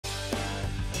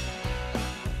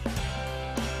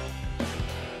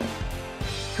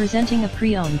Presenting a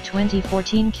pre-owned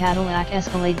 2014 Cadillac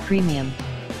Escalade Premium.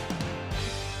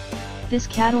 This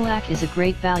Cadillac is a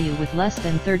great value with less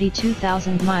than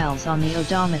 32,000 miles on the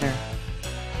odometer.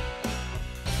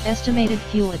 Estimated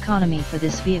fuel economy for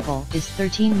this vehicle is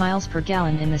 13 miles per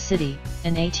gallon in the city,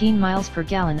 and 18 miles per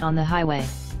gallon on the highway.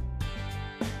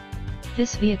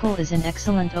 This vehicle is in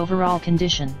excellent overall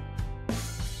condition.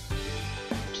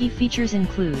 Key features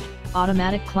include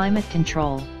automatic climate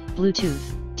control,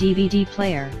 Bluetooth, DVD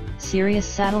player, Sirius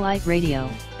satellite radio,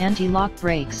 anti-lock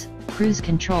brakes, cruise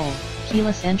control,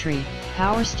 keyless entry,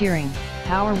 power steering,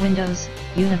 power windows,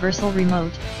 universal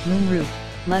remote, moonroof,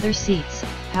 leather seats,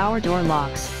 power door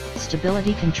locks,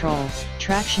 stability control,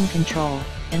 traction control,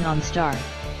 and OnStar.